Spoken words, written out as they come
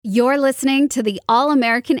You're listening to the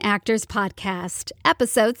All-American Actors Podcast,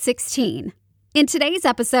 Episode 16. In today's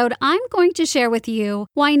episode, I'm going to share with you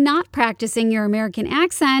why not practicing your American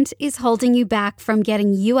accent is holding you back from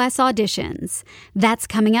getting U.S. auditions. That's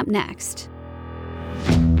coming up next.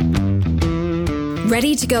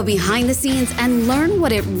 Ready to go behind the scenes and learn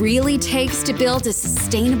what it really takes to build a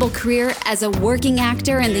sustainable career as a working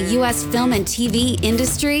actor in the U.S. film and TV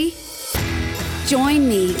industry? Join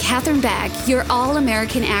me, Catherine Beck, your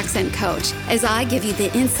All-American Accent Coach, as I give you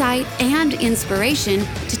the insight and inspiration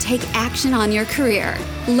to take action on your career.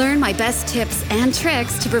 Learn my best tips and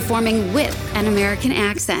tricks to performing with an American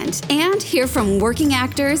accent, and hear from working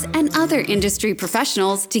actors and other industry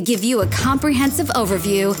professionals to give you a comprehensive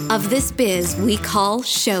overview of this biz we call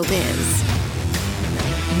showbiz.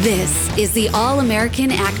 This is the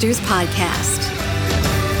All-American Actors Podcast.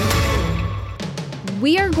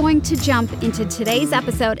 We are going to jump into today's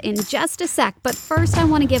episode in just a sec, but first I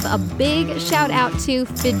want to give a big shout out to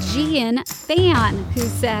Fijian Fan, who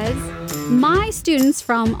says, my students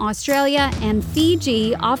from Australia and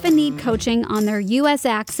Fiji often need coaching on their U.S.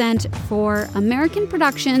 accent for American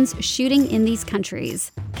productions shooting in these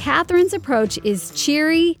countries. Catherine's approach is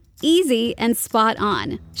cheery, easy, and spot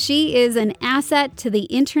on. She is an asset to the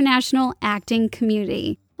international acting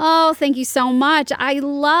community. Oh, thank you so much. I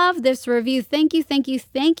love this review. Thank you,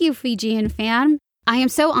 Fijian Fan. I am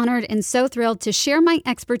so honored and so thrilled to share my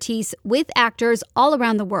expertise with actors all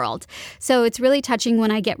around the world. So it's really touching when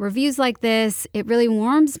I get reviews like this. It really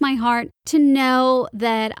warms my heart to know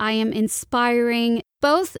that I am inspiring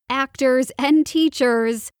both actors and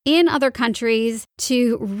teachers in other countries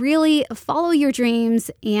to really follow your dreams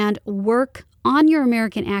and work on your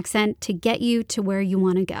American accent to get you to where you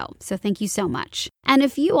want to go. So thank you so much. And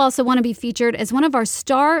if you also want to be featured as one of our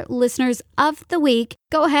star listeners of the week,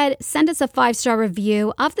 go ahead, send us a 5-star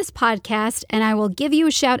review of this podcast, and I will give you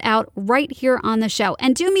a shout out right here on the show.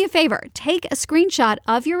 And do me a favor, take a screenshot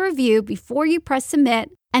of your review before you press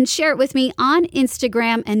submit and share it with me on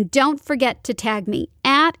Instagram. And don't forget to tag me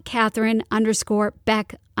at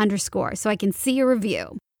Catherine_Beck_ so I can see your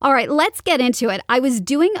review. All right, let's get into it. I was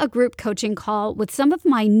doing a group coaching call with some of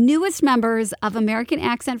my newest members of American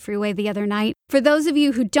Accent Freeway the other night. For those of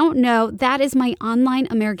you who don't know, that is my online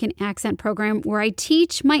American accent program where I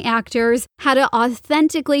teach my actors how to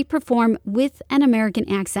authentically perform with an American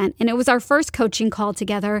accent. And it was our first coaching call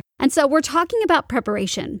together. And so we're talking about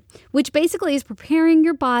preparation, which basically is preparing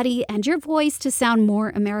your body and your voice to sound more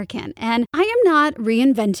American. And I am not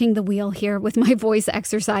reinventing the wheel here with my voice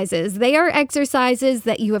exercises. They are exercises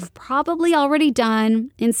that you have probably already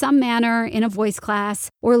done in some manner in a voice class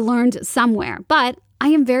or learned somewhere. But I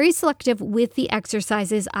am very selective with the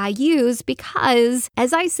exercises I use because,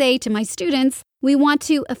 as I say to my students, we want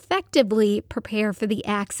to effectively prepare for the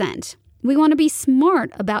accent. We want to be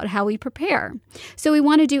smart about how we prepare. So we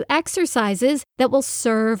want to do exercises that will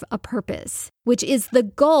serve a purpose, which is the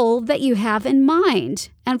goal that you have in mind.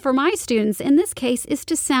 And for my students, in this case, is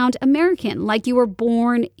to sound American, like you were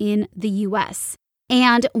born in the U.S.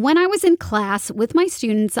 And when I was in class with my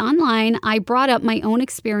students online, I brought up my own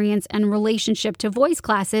experience and relationship to voice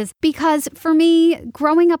classes because for me,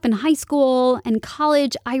 growing up in high school and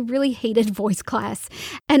college, I really hated voice class.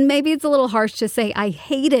 And maybe it's a little harsh to say I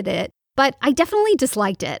hated it, but I definitely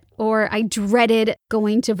disliked it, or I dreaded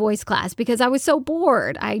going to voice class because I was so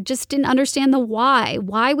bored. I just didn't understand the why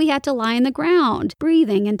we had to lie on the ground,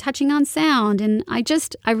 breathing and touching on sound. And I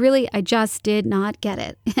just did not get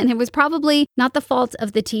it. And it was probably not the fault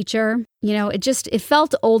of the teacher. You know, it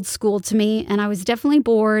felt old school to me, and I was definitely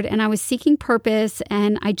bored, and I was seeking purpose,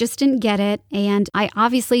 and I just didn't get it. And I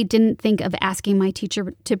obviously didn't think of asking my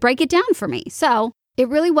teacher to break it down for me. So it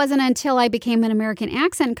really wasn't until I became an American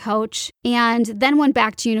accent coach and then went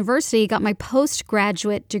back to university, got my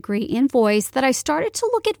postgraduate degree in voice, that I started to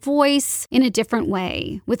look at voice in a different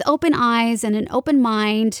way, with open eyes and an open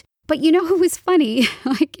mind. But you know, it was funny,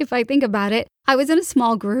 like if I think about it, I was in a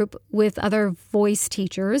small group with other voice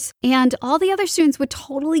teachers, and all the other students would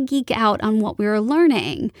totally geek out on what we were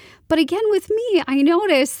learning. But again, with me, I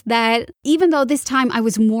noticed that even though this time I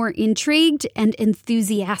was more intrigued and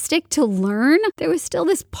enthusiastic to learn, there was still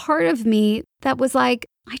this part of me that was like,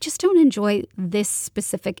 I just don't enjoy this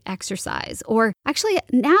specific exercise. Or actually,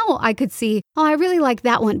 now I could see, oh, I really like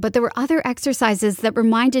that one. But there were other exercises that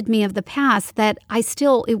reminded me of the past that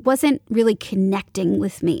it wasn't really connecting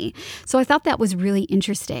with me. So I thought that was really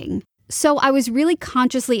interesting. So I was really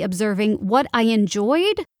consciously observing what I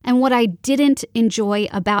enjoyed and what I didn't enjoy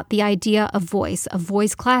about the idea of voice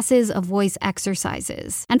classes, of voice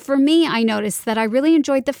exercises. And for me, I noticed that I really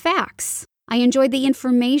enjoyed the facts. I enjoyed the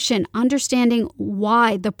information, understanding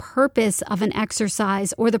why, the purpose of an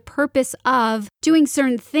exercise or the purpose of doing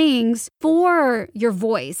certain things for your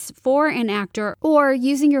voice, for an actor, or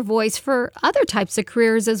using your voice for other types of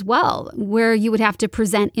careers as well, where you would have to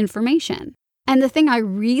present information. And the thing I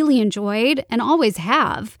really enjoyed and always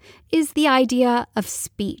have is the idea of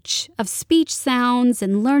speech sounds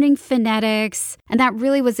and learning phonetics. And that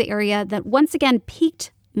really was the area that once again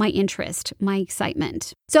piqued my interest, my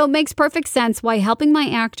excitement. So it makes perfect sense why helping my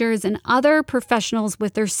actors and other professionals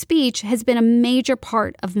with their speech has been a major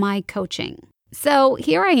part of my coaching. So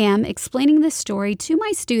here I am explaining this story to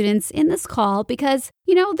my students in this call because,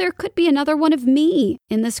 there could be another one of me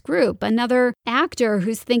in this group, another actor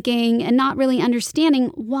who's thinking and not really understanding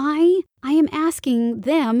why I am asking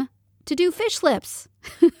them to do fish lips.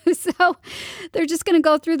 So they're just going to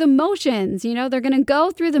go through the motions, they're going to go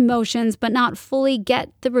through the motions, but not fully get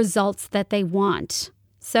the results that they want.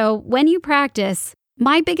 So when you practice,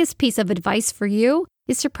 my biggest piece of advice for you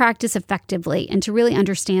is to practice effectively and to really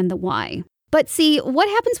understand the why. But see, what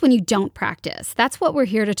happens when you don't practice? That's what we're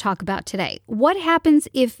here to talk about today. What happens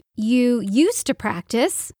if you used to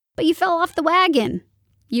practice, but you fell off the wagon?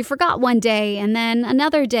 You forgot one day, and then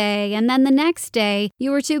another day, and then the next day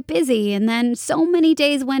you were too busy, and then so many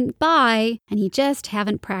days went by, and you just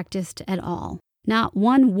haven't practiced at all. Not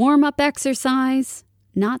one warm-up exercise,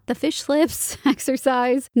 not the fish lips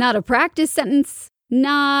exercise, not a practice sentence,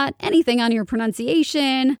 not anything on your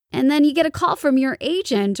pronunciation, and then you get a call from your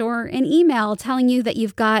agent or an email telling you that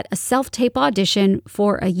you've got a self-tape audition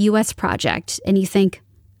for a U.S. project, and you think,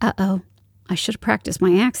 uh-oh, I should have practiced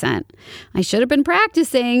my accent. I should have been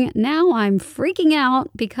practicing. Now I'm freaking out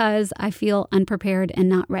because I feel unprepared and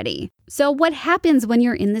not ready. So what happens when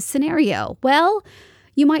you're in this scenario? Well,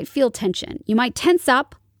 you might feel tension. You might tense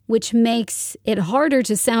up, which makes it harder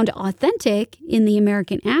to sound authentic in the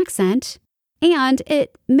American accent. And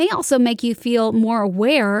it may also make you feel more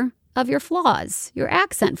aware of your flaws, your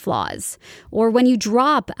accent flaws, or when you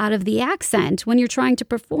drop out of the accent when you're trying to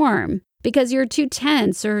perform because you're too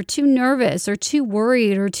tense or too nervous or too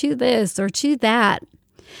worried or too this or too that.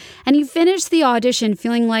 And you finish the audition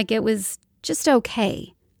feeling like it was just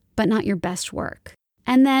okay, but not your best work.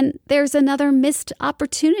 And then there's another missed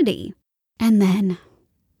opportunity. And then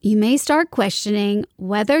you may start questioning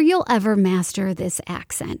whether you'll ever master this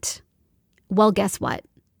accent. Well, guess what?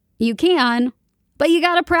 You can, but you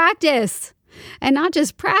got to practice. And not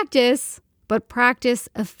just practice, but practice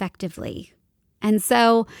effectively. And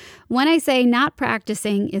so when I say not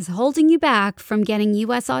practicing is holding you back from getting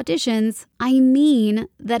U.S. auditions, I mean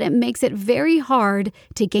that it makes it very hard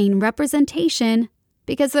to gain representation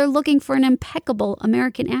because they're looking for an impeccable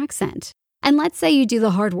American accent. And let's say you do the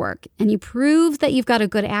hard work and you prove that you've got a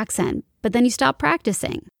good accent, but then you stop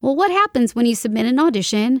practicing. Well, what happens when you submit an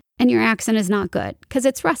audition and your accent is not good because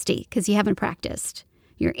it's rusty because you haven't practiced?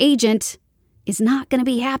 Your agent is not going to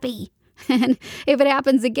be happy. And if it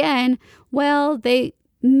happens again, well, they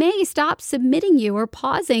may stop submitting you or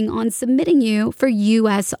pausing on submitting you for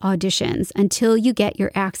U.S. auditions until you get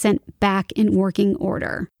your accent back in working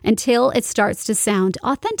order, until it starts to sound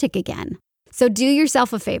authentic again. So do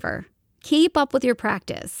yourself a favor. Keep up with your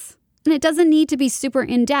practice. And it doesn't need to be super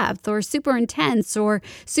in-depth or super intense or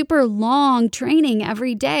super long training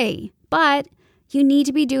every day. But you need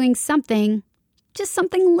to be doing something, just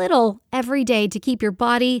something little every day to keep your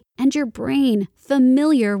body and your brain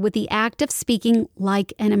familiar with the act of speaking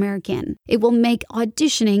like an American. It will make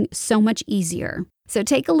auditioning so much easier. So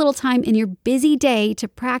take a little time in your busy day to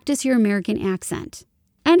practice your American accent.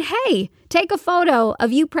 And hey, take a photo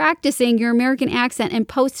of you practicing your American accent and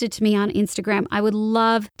post it to me on Instagram. I would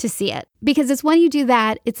love to see it because it's when you do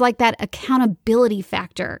that, it's like that accountability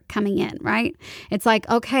factor coming in, right? It's like,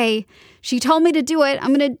 okay, she told me to do it.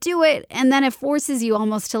 I'm going to do it. And then it forces you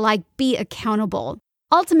almost to be accountable.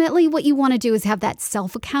 Ultimately, what you want to do is have that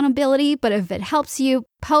self-accountability. But if it helps you,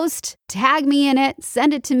 post, tag me in it,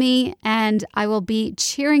 send it to me, and I will be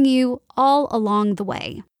cheering you all along the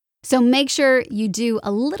way. So make sure you do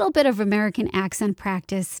a little bit of American accent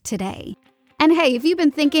practice today. And hey, if you've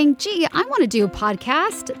been thinking, gee, I want to do a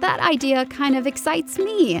podcast, that idea kind of excites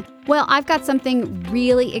me. Well, I've got something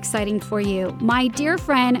really exciting for you. My dear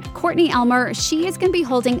friend, Courtney Elmer, she is going to be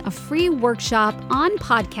holding a free workshop on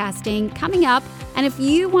podcasting coming up. And if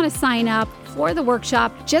you want to sign up for the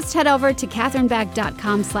workshop, just head over to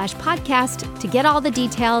katherinebag.com/podcast to get all the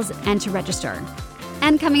details and to register.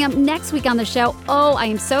 And coming up next week on the show, I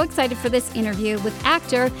am so excited for this interview with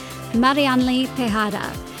actor Marianly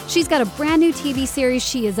Tejada. She's got a brand new TV series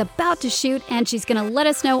she is about to shoot, and she's going to let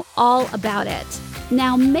us know all about it.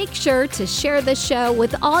 Now make sure to share this show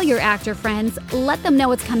with all your actor friends, let them know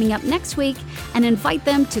what's coming up next week, and invite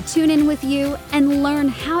them to tune in with you and learn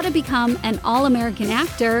how to become an all-American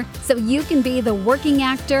actor so you can be the working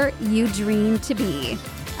actor you dream to be.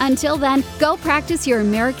 Until then, go practice your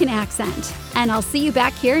American accent, and I'll see you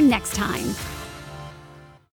back here next time.